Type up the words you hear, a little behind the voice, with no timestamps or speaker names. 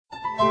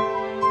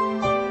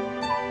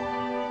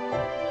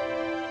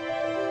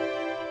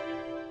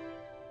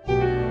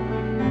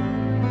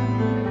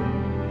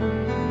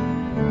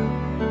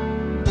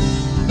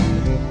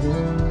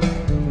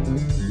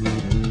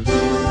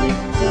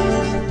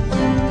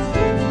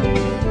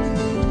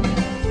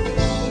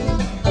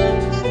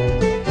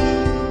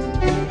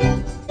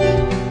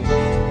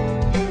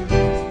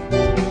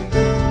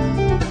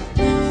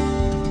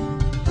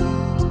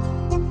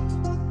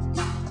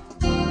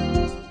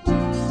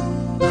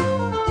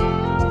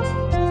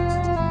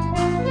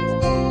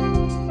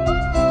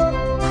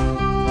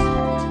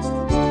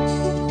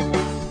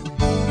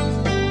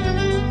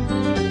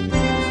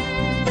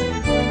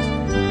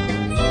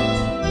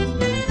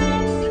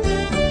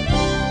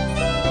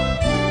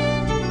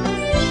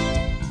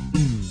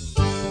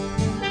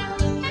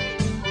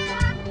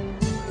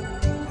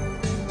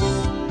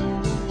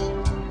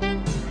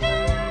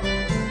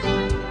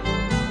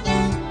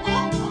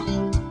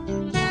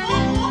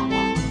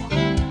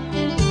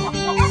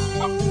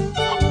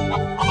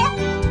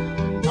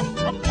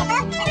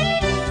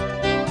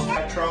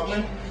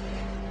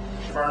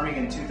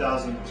in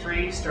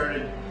 2003,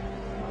 started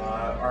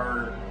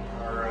our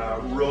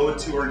road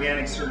to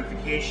organic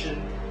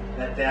certification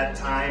at that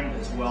time,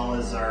 as well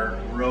as our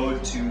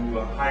road to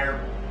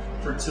higher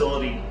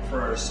fertility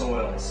for our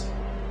soils.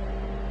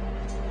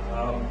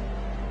 A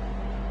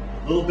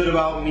little bit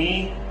about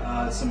me,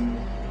 some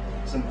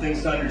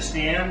things to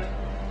understand.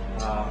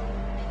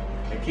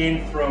 I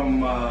came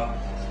from a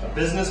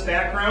business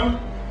background.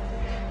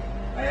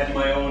 I had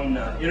my own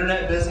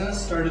internet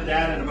business, started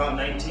that in about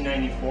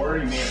 1994.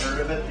 You may have heard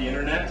of it, the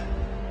internet.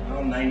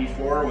 Well,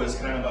 94 was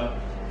kind of a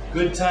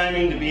good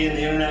timing to be in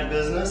the internet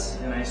business,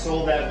 and I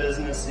sold that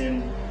business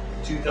in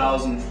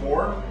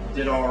 2004.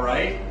 Did all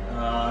right.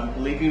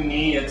 Believe you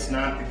me, it's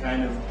not the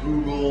kind of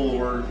Google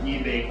or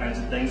eBay kinds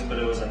of things, but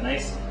it was a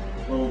nice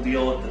little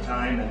deal at the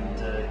time, and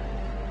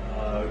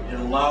it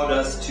allowed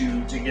us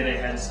to get a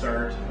head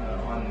start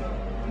on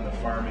the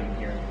farming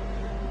here.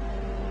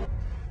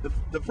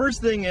 The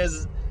first thing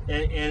is,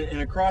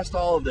 and across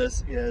all of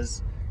this,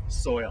 is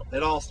soil.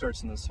 It all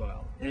starts in the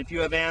soil. And if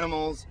you have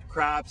animals,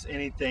 crops,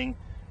 anything,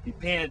 be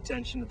paying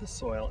attention to the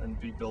soil and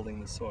be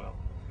building the soil.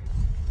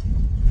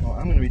 Well,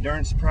 I'm going to be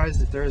darn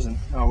surprised if there isn't.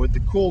 With the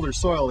colder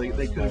soil,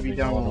 they could be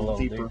down a little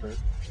deeper. Yeah, there's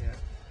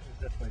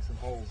definitely some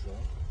holes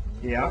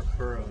though. Yeah.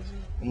 Furrows.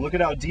 And look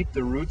at how deep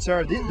the roots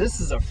are. This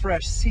is a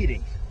fresh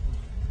seeding.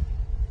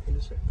 What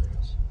is that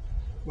grass?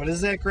 What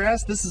is that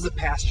grass? This is a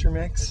pasture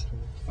mix.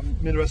 A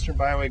Midwestern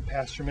Bioegg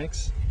pasture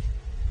mix.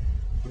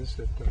 What is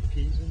that,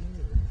 peas in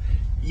there? Or?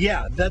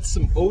 Yeah, that's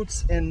some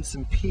oats and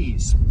some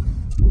peas.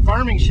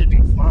 Farming should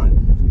be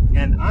fun,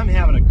 and I'm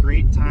having a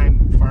great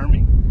time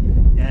farming.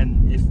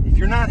 And if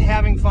you're not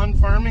having fun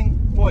farming,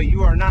 boy,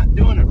 you are not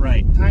doing it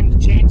right. Time to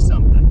change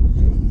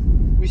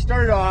something. We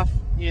started off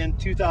in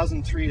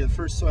 2003, the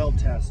first soil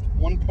test,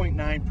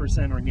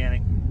 1.9%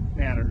 organic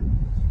matter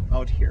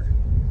out here.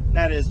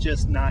 That is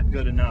just not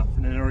good enough.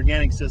 In an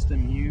organic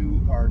system,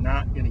 you are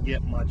not going to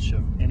get much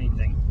of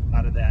anything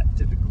out of that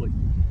typically.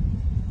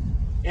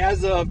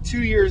 As of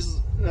 2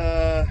 years,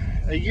 a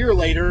year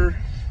later,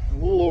 a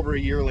little over a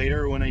year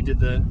later, when I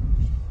did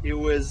it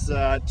was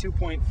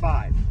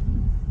 2.5.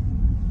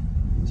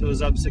 So it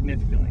was up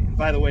significantly. And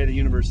by the way, the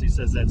university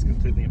says that's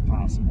completely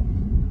impossible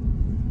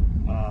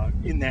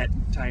in that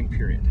time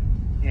period.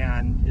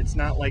 And it's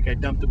not like I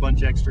dumped a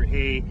bunch of extra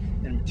hay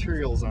and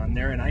materials on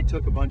there, and I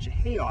took a bunch of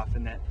hay off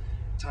in that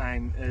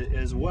time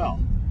as well.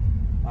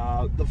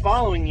 The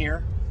following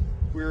year,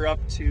 we were up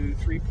to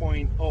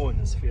 3.0 in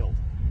this field.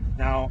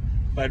 Now,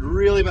 if I'd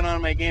really been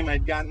on my game,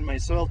 I'd gotten my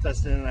soil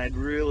tested, and I'd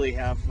really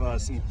have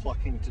some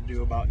plucking to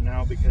do about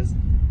now, because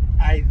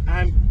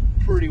I'm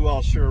pretty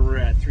well sure we're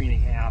at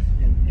 3.5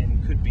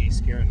 and could be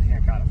scaring the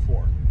heck out of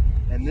 4.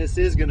 And this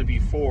is going to be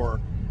 4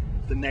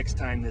 the next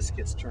time this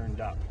gets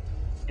turned up.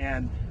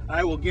 And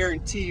I will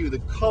guarantee you the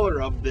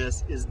color of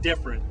this is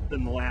different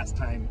than the last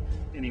time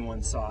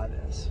anyone saw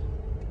this.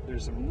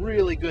 There's some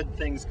really good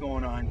things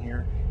going on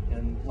here.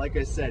 And like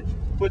I said,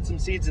 put some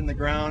seeds in the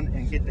ground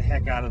and get the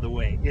heck out of the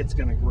way. It's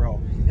going to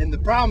grow. And the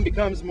problem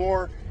becomes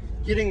more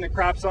getting the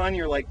crops on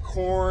here like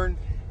corn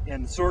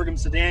and sorghum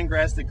sudan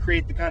grass that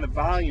create the kind of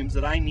volumes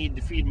that I need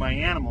to feed my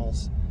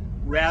animals,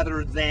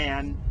 rather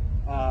than,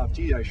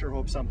 gee, I sure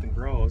hope something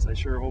grows. I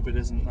sure hope it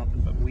isn't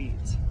nothing but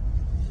weeds.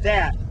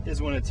 That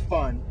is when it's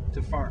fun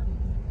to farm.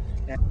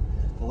 And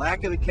the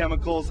lack of the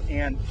chemicals,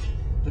 and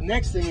the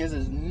next thing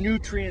is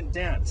nutrient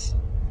dense.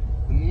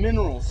 The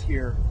minerals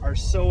here are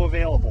so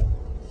available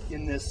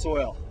in this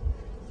soil.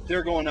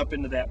 They're going up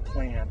into that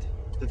plant.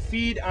 The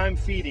feed I'm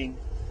feeding,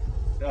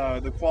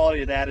 the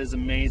quality of that is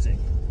amazing.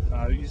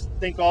 You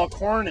think all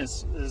corn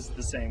is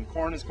the same.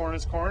 Corn is corn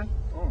is corn.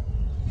 Oh,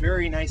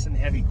 very nice and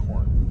heavy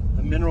corn.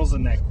 The minerals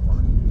in that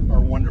corn are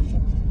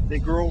wonderful. They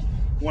grow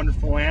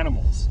wonderful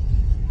animals.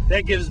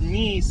 That gives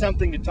me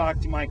something to talk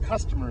to my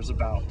customers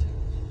about.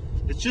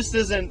 It just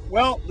isn't,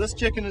 well, this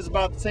chicken is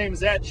about the same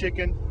as that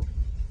chicken,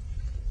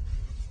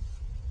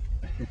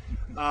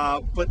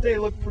 but they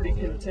look pretty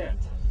content.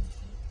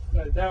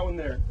 That one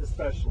there,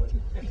 especially.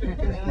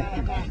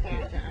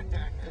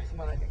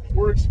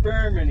 We're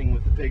experimenting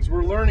with the pigs.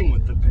 We're learning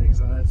with the pigs,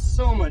 and it's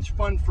so much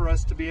fun for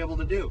us to be able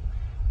to do.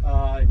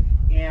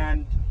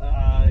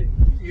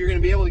 You're going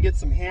to be able to get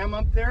some ham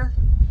up there.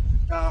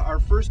 Our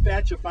first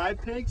batch of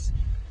 5 pigs,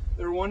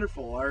 they're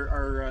wonderful.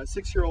 Our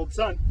 6-year-old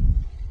son,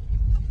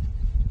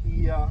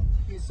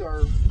 he's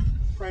our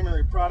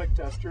primary product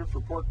tester for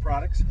pork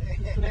products,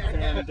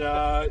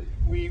 and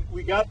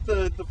we got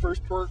the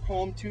first pork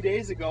home 2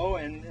 days ago,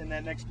 and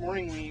that next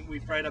morning we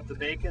fried up the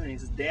bacon, and he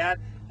says,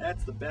 "Dad,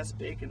 that's the best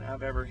bacon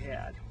I've ever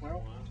had."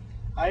 Well,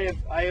 I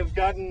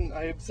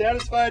have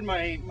satisfied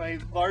my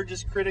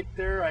largest critic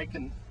there. I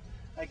can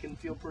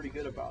feel pretty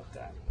good about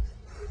that.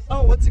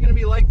 Oh, what's it going to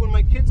be like when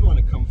my kids want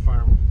to come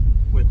farm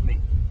with me?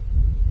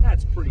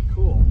 That's pretty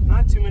cool.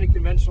 Not too many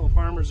conventional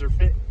farmers are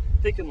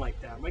thinking like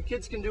that. My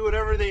kids can do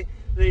whatever they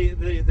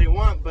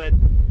want, but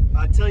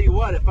I tell you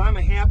what, if I'm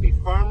a happy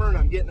farmer and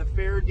I'm getting a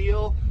fair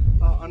deal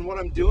on what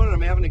I'm doing and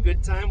I'm having a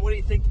good time, what do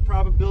you think the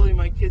probability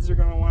my kids are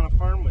going to want to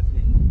farm with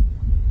me?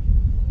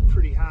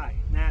 Pretty high.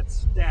 And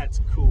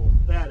that's cool.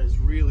 That is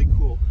really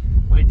cool.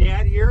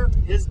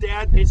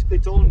 dad basically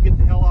told him to get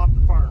the hell off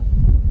the farm,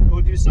 go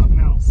do something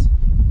else.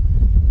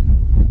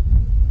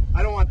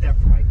 I don't want that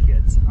for my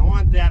kids. I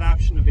want that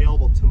option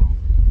available to them.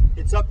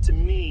 It's up to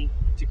me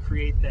to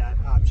create that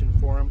option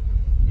for them,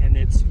 and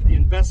it's the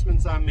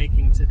investments I'm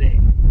making today.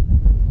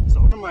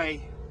 So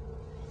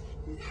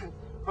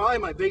probably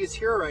my biggest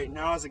hero right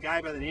now is a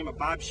guy by the name of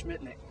Bob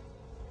Schmitnick.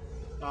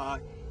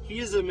 He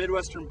is a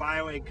Midwestern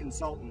bioag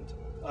consultant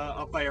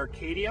up by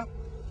Arcadia.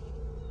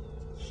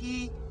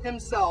 He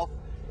himself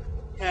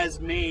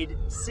has made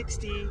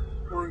 60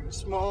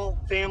 small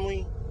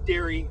family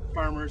dairy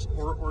farmers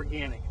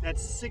organic.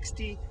 That's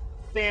 60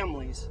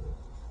 families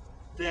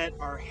that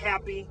are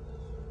happy,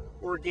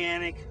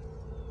 organic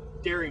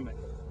dairymen.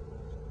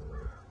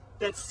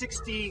 That's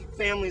 60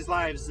 families'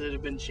 lives that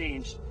have been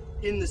changed.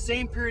 In the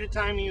same period of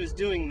time he was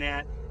doing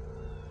that,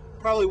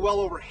 probably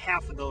well over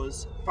half of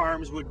those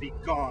farms would be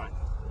gone.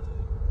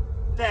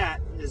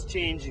 That is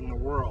changing the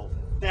world.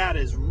 That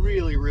is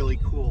really, really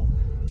cool.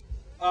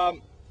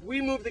 We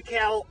move the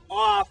cattle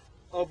off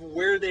of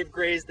where they've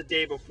grazed the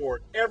day before.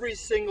 Every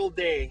single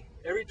day,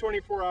 every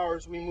 24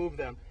 hours we move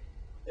them.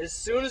 As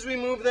soon as we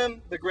move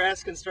them, the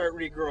grass can start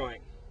regrowing.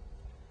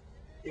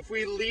 If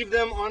we leave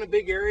them on a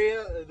big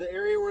area, the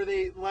area where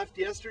they left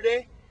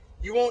yesterday,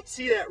 you won't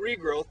see that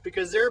regrowth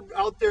because they're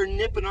out there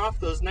nipping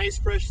off those nice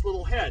fresh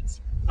little heads.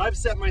 I've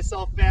set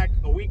myself back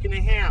a week and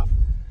a half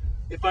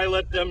if I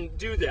let them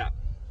do that.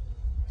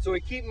 So we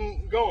keep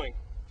them going.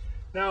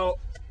 Now,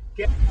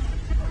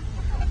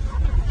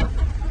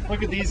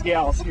 look at these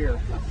gals here.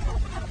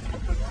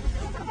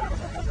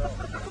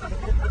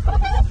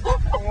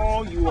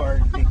 Oh, you are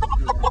a big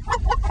girl.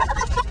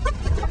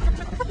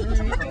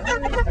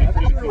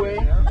 Anyway,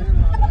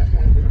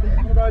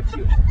 what about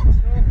you?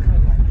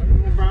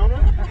 Brown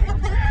one?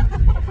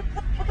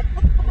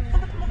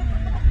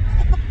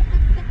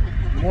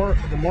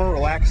 The more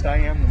relaxed I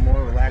am, the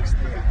more relaxed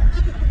they are.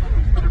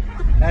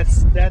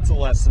 That's a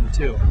lesson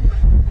too.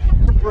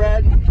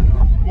 Bred,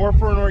 more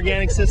for an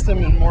organic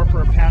system and more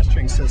for a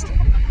pasturing system.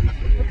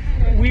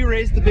 We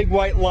raised the big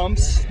white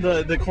lumps,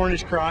 the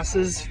Cornish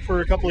crosses,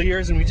 for a couple of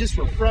years, and we just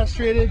were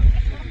frustrated.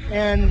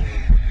 And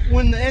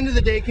when the end of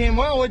the day came,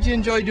 well, what'd you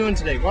enjoy doing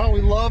today? Well,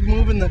 we love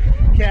moving the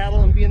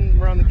cattle and being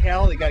around the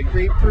cattle. They got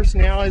great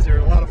personalities. They're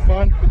a lot of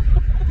fun.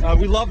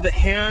 We love the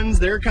hens.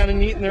 They're kind of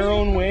neat in their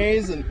own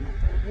ways. And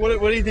what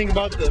do you think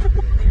about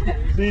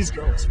these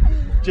girls?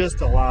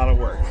 Just a lot of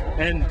work.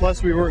 And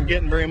plus we weren't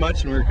getting very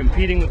much, and we were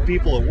competing with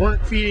people that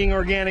weren't feeding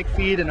organic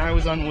feed, and I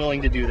was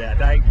unwilling to do that.